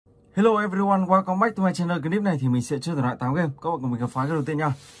Hello everyone, welcome back to my channel. Clip này thì mình sẽ chơi thử lại 8 game. Các bạn cùng mình khám phá cái đầu tiên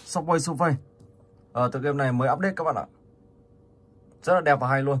nha. Subway Survey. Tựa game này mới update các bạn ạ. Rất là đẹp và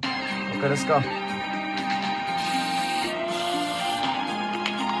hay luôn. Ok, let's go.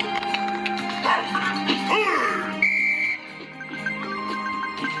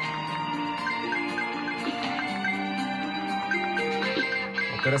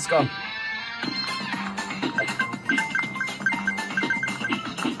 Ok, let's go.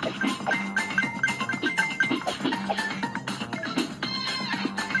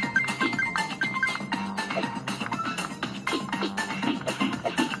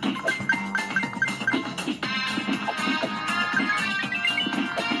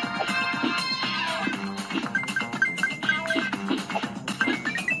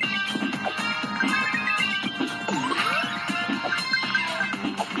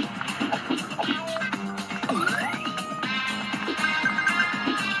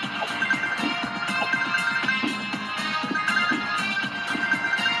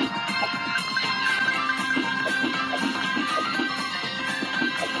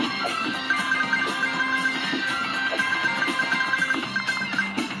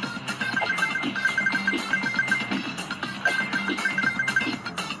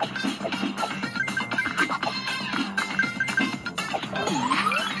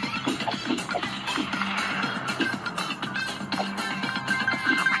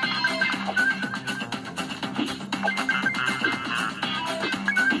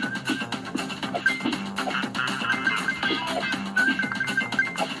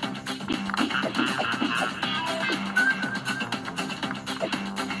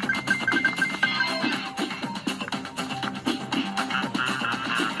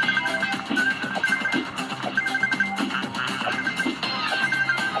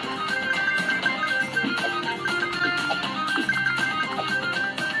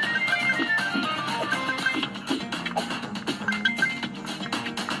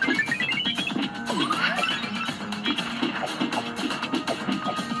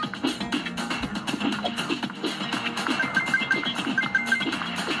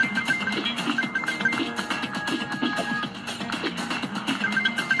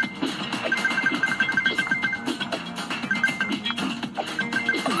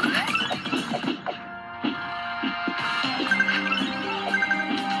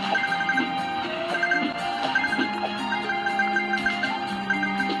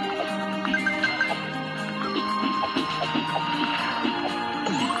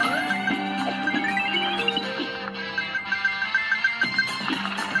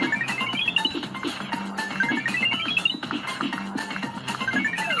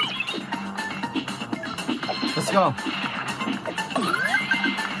 Let's go.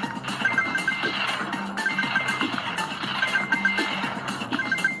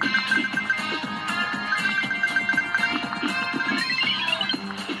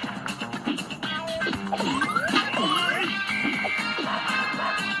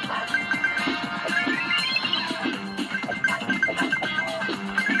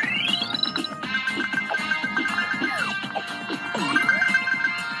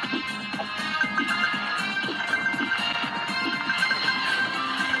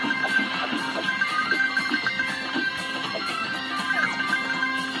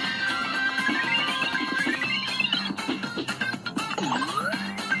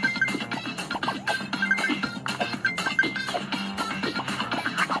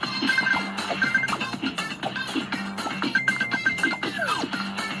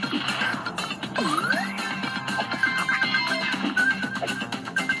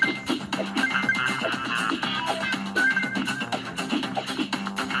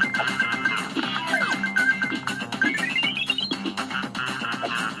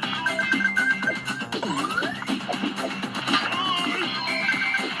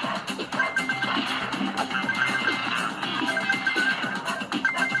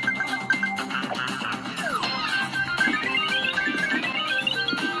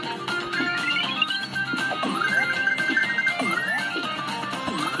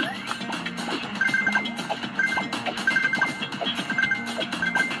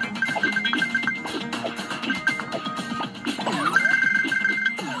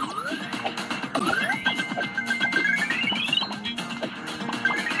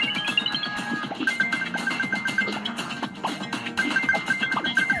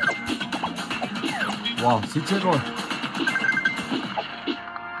 Wow, suýt chết rồi.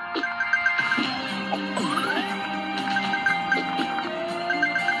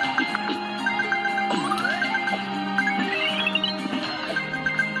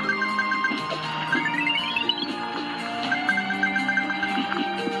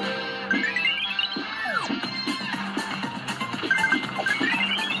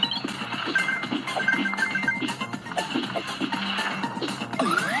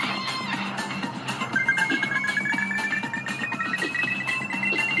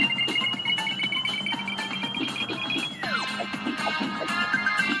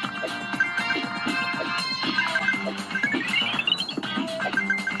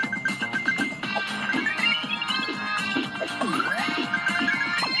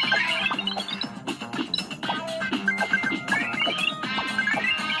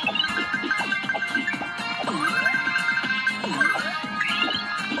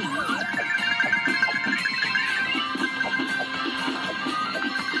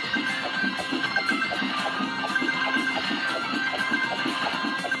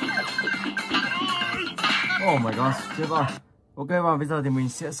 Oh my god, chết rồi. Ok, và bây giờ thì mình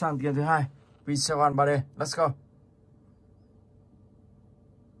sẽ sang game thứ hai, Pixel 3D. Let's go.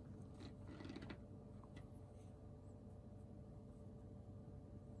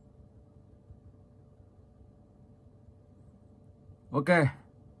 Ok,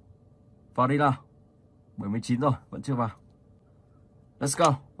 vào đi nào. 79 rồi, vẫn chưa vào. Let's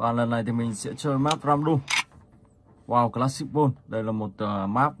go. Và lần này thì mình sẽ chơi map Ramdu. Wow, Classic Ball. Đây là một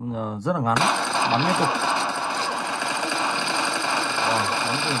map rất là ngắn, bắn liên tục. Wow,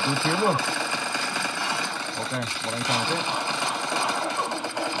 bắn từ tứ phía luôn. Ok, một anh chàng chết.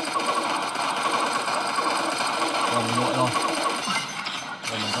 Còn mình nội rồi.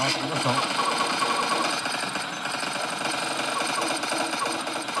 Rồi mình có cũng là sống.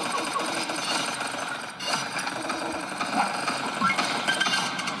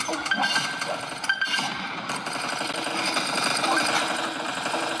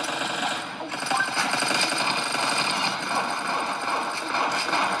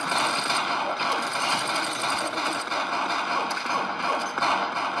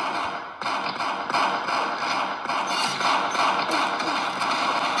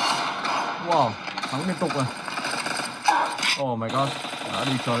 Wow, thắng liên tục rồi. Oh my god, đã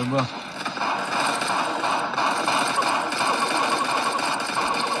đi trời mưa.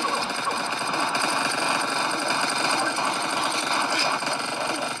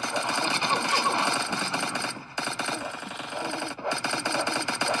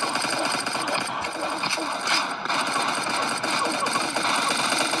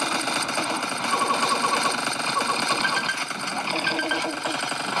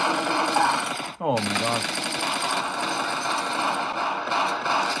 Oh my god.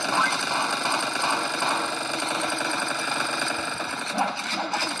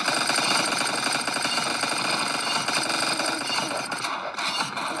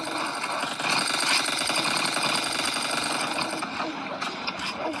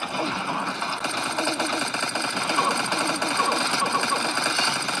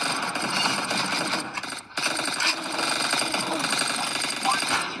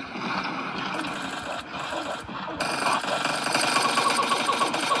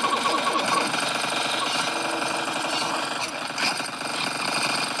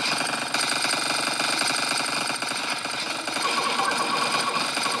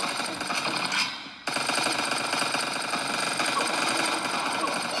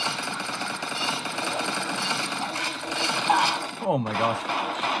 Oh my gosh.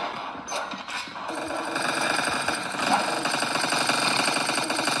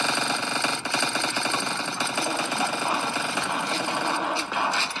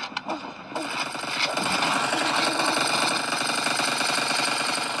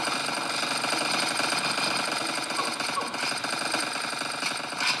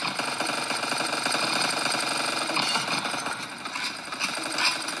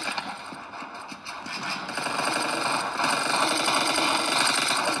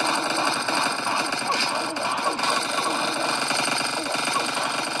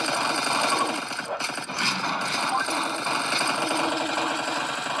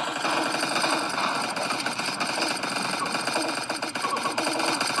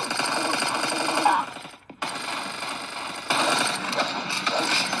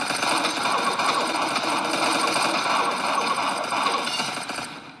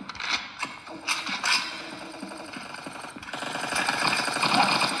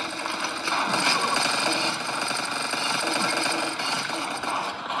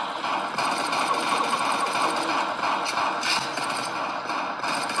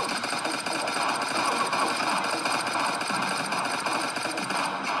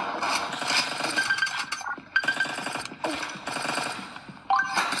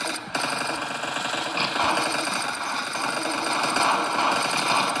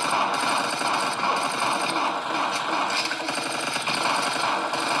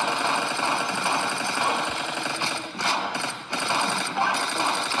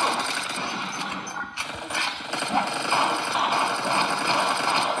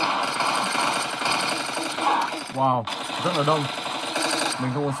 Wow, rất là đông.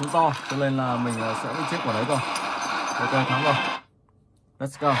 Mình không có súng to, cho nên là mình sẽ bị chết quả đấy rồi. Ok, thắng rồi.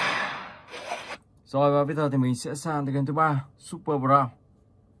 Let's go. Rồi, và bây giờ thì mình sẽ sang tới game thứ 3, Super Brawl.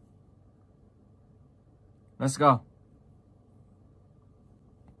 Let's go.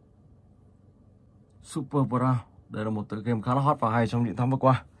 Super Brawl. Đây là một tựa game khá là hot và hay trong những tháng vừa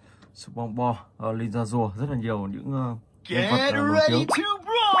qua. Super Brawl, Linza rất là nhiều những nhân vật nổi tiếng.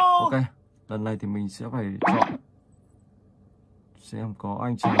 Ok, lần này thì mình sẽ phải chọn xem có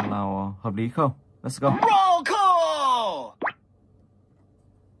anh chàng nào hợp lý không. Let's go.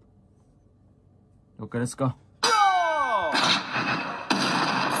 Ok, let's go.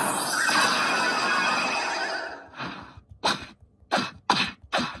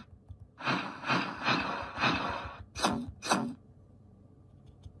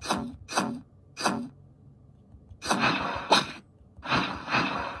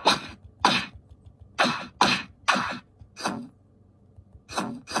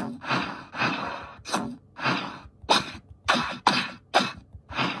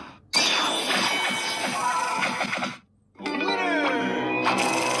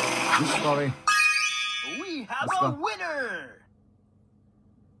 Story. We have a winner.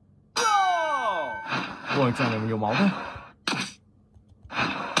 Go! Ôi, trang này nhiều máu thế.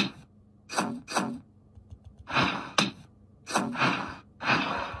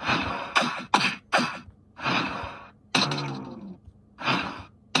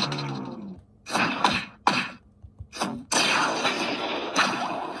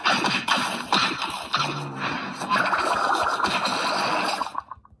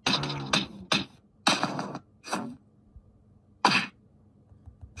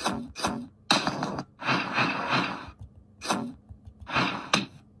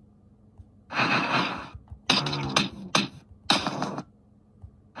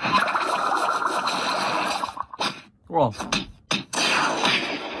 Wow.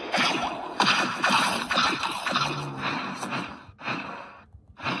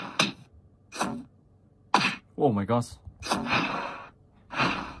 Oh my gosh.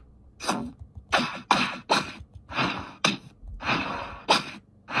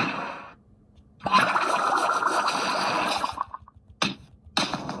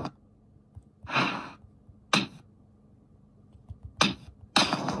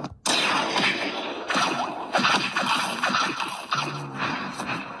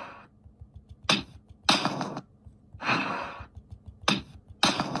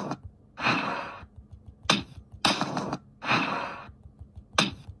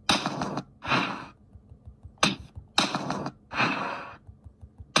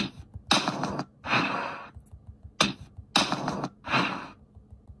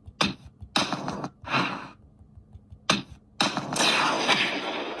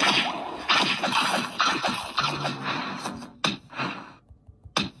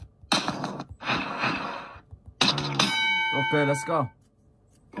 Okay, let's go.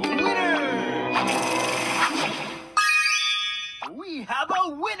 Winner! We have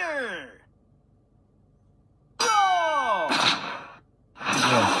a winner. Go!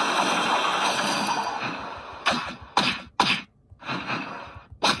 Yeah.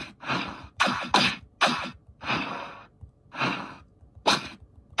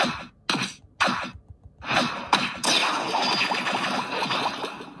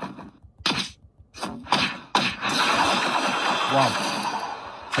 Wow,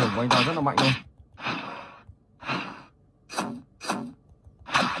 trưởng của anh ta rất là mạnh luôn.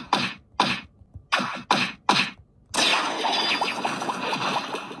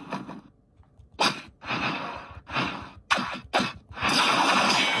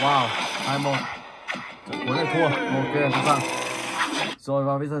 Wow, 2-1. Trận cuối này thua. Ok, không sao. Rồi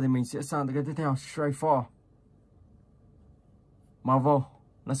và bây giờ thì mình sẽ sang tới cái tiếp theo, Strike 4. Marvel,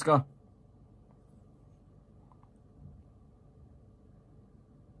 let's go.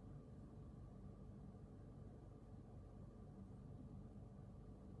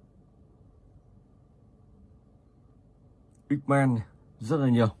 X-Men rất là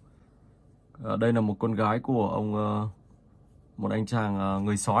nhiều. Đây là một con gái của ông, một anh chàng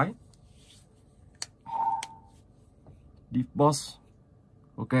người sói. Deep Boss.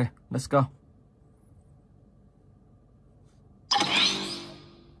 Ok, let's go.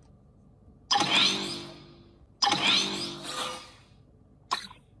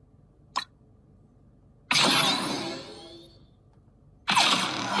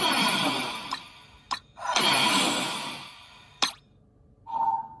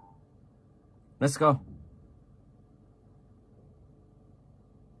 Let's go.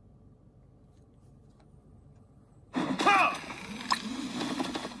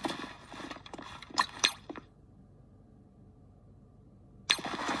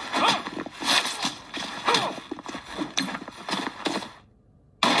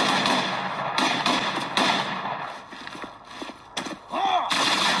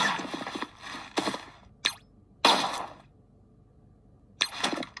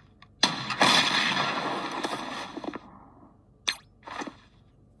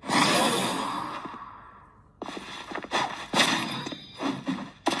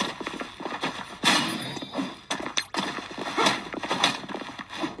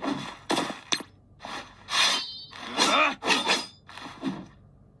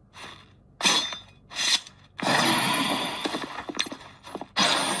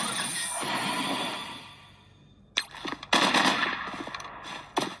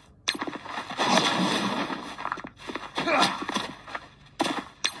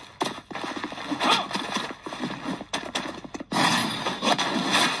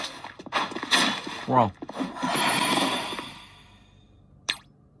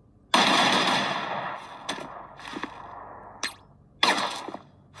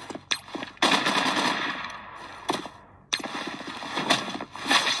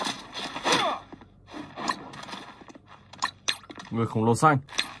 Người khổng lồ xanh.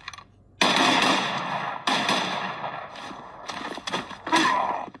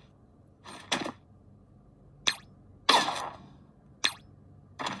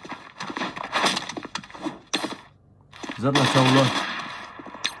 Rất là trâu luôn.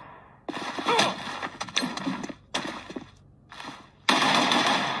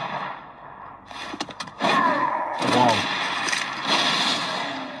 Wow.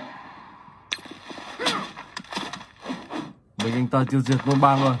 Mình anh ta tiêu diệt luôn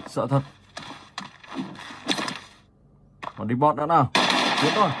bang rồi, sợ thật. Còn đi bot nữa nào.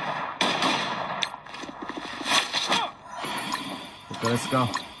 Tiến thôi. Ok, let's go.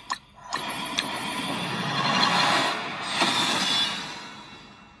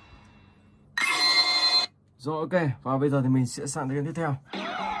 Rồi ok, và bây giờ thì mình sẽ sang đến tiếp theo.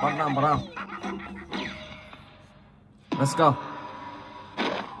 Badland Brawl. Let's go.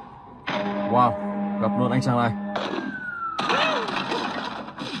 Wow, gặp luôn anh chàng này.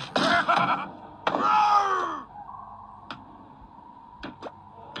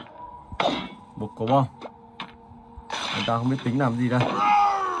 Một quả bom. Người ta không biết tính làm gì đây.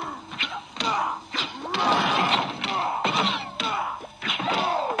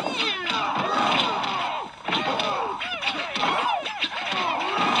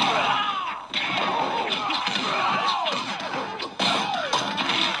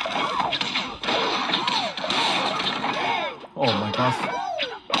 Oh my gosh.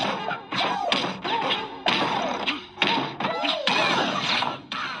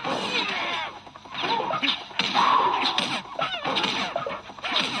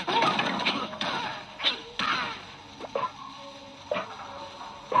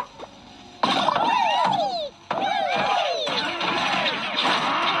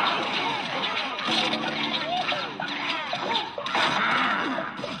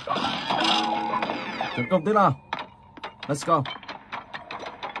 Tấn công tiếp nào. Let's go.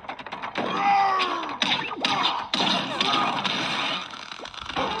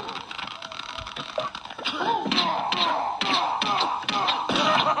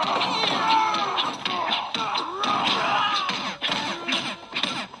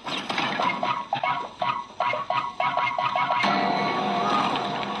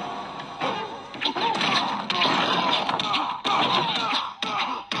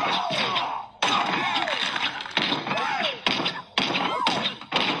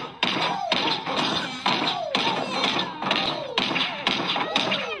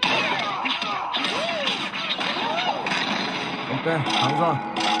 Ok, thắng rồi.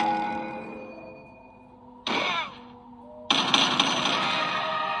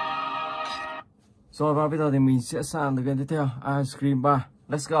 Rồi và bây giờ thì mình sẽ sang đến game tiếp theo, Ice Cream Bar.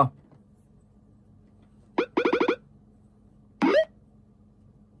 Let's go.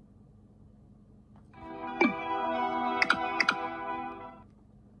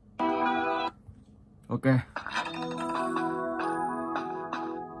 Ok.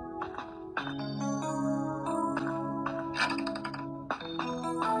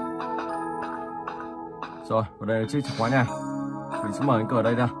 Rồi, vào đây là chiếc chìa khóa nha. Mình sẽ mở cái cửa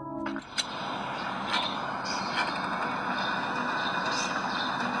đây ra.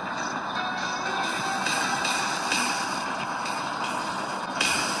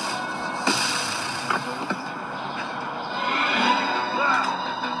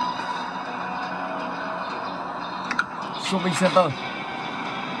 Shopping Center.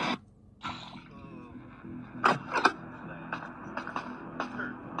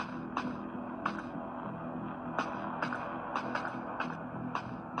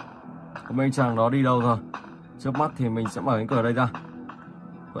 Có mấy chàng đó đi đâu rồi? Trước mắt thì mình sẽ mở cánh cửa đây ra.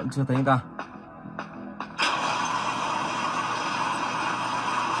 Vẫn chưa thấy anh ta.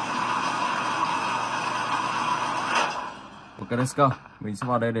 Ok, let's go. Mình sẽ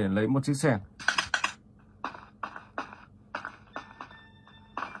vào đây để lấy một chiếc xe.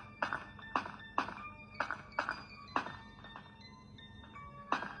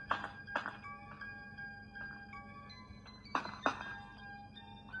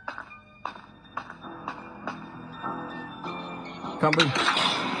 Coming.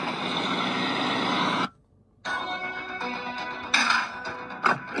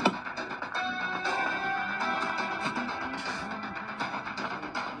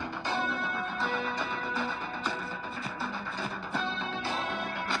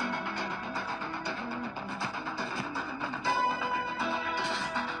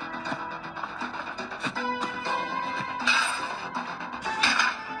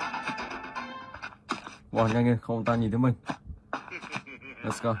 Wow, nhanh lên, không ta nhìn thấy mình.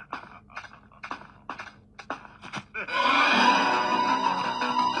 Let's go.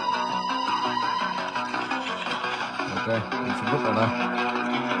 Ok, mình sẽ vứt vào đây.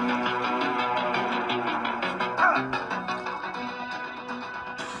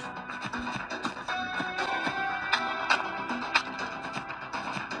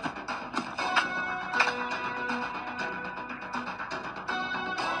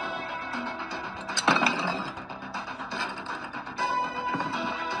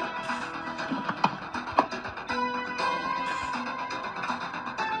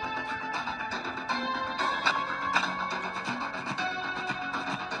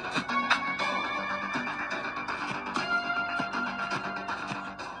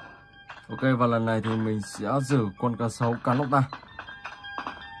 Ok, và lần này thì mình sẽ giữ con cá sấu cắn ốc ta.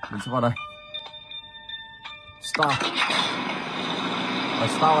 Mình sẽ vào đây. Star. Ở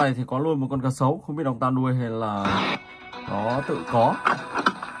Star này thì có luôn một con cá sấu, không biết ông ta nuôi hay là nó tự có.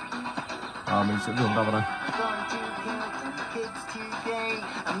 Mình sẽ dùng ta vào đây.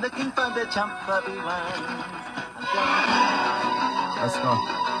 Let's go.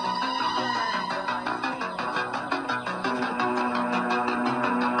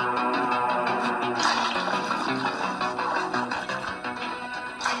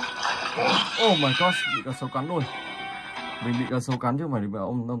 Oh my gosh, bị cá sấu cắn luôn. Mình bị cá sấu cắn chứ không phải là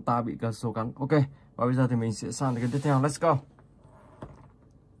ông ta bị cá sấu cắn. Ok, và bây giờ thì mình sẽ sang cái tiếp theo. Let's go.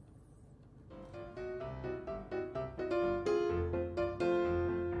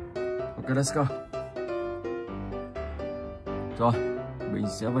 Ok, let's go. Rồi, mình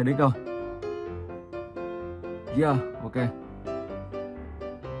sẽ về đích rồi. Yeah, ok.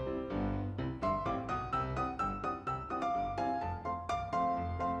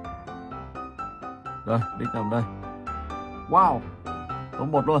 Rồi, đích nằm đây. Wow, có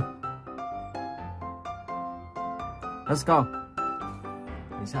một luôn. Let's go.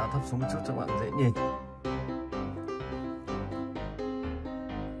 Mình sẽ thấp xuống một chút cho bạn dễ nhìn.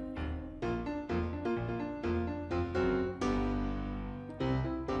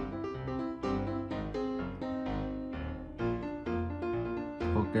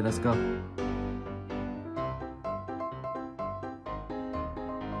 Ok, let's go.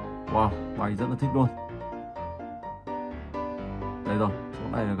 Wow, bay rất là thích luôn. Đây rồi, chỗ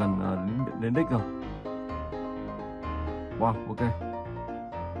này là gần đến đích rồi. Wow, ok.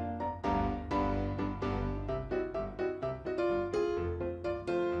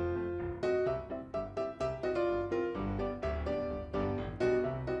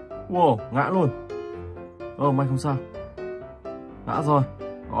 Wow, ngã luôn. May không sao. Ngã rồi.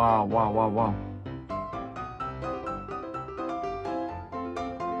 Wow, wow, wow, wow.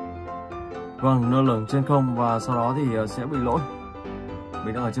 Vâng, lơ lửng trên không và sau đó thì sẽ bị lỗi.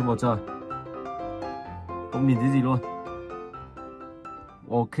 Mình đang ở trên bầu trời, không nhìn thấy gì luôn.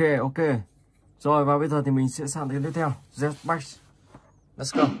 Ok, ok. Rồi, và bây giờ thì mình sẽ sang đến tiếp theo, Jetpack.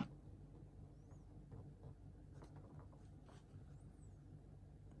 Let's go.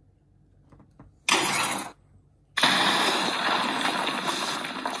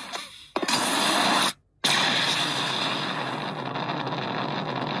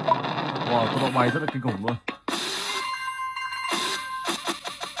 Wow, tốc độ bay rất là kinh khủng luôn.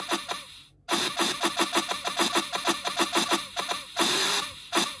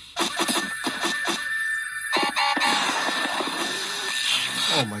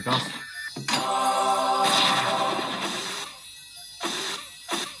 Oh my god.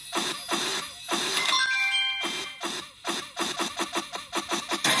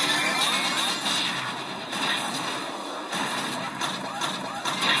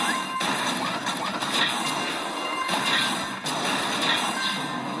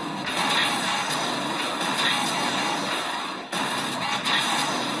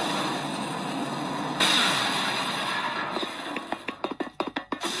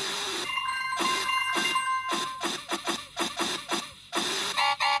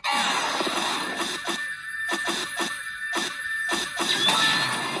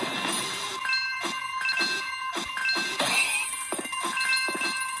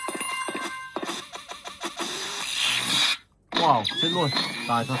 Wow, chết luôn.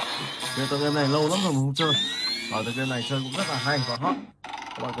 Tài thật. Cái tựa game này lâu lắm rồi mà không chơi. Và tựa game này chơi cũng rất là hay và hot.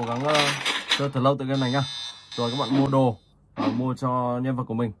 Các bạn cố gắng chơi thật lâu tựa game này nha. Rồi các bạn mua đồ và mua cho nhân vật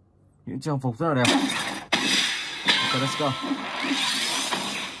của mình những trang phục rất là đẹp. Ok, let's go.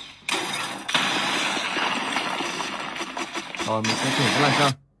 Rồi mình sẽ thử cái này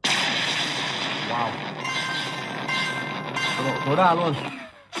xem. Wow, tốc độ tối đa luôn,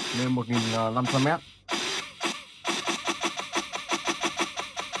 lên 1.500 m.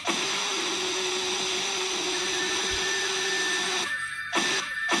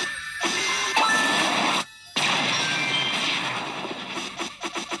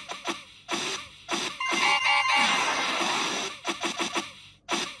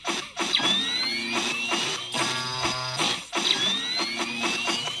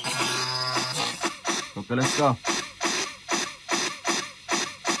 let's go.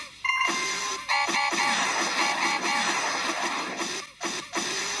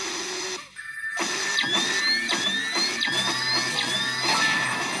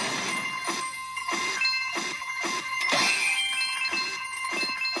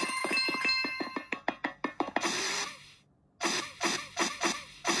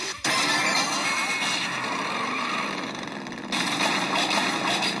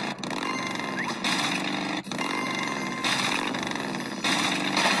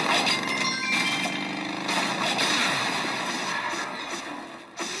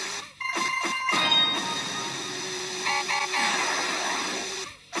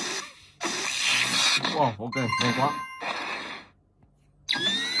 Wow, ok, nhanh quá.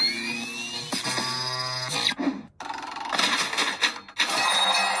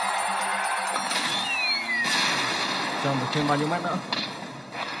 Trong được thêm bao nhiêu mét nữa?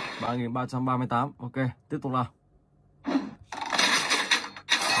 3.338. Ok, tiếp tục nào.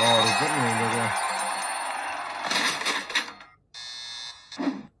 Được rất nhiều rồi.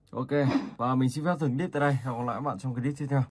 Ok, và mình xin phép dừng clip tại đây. Hẹn gặp lại các bạn trong clip tiếp theo.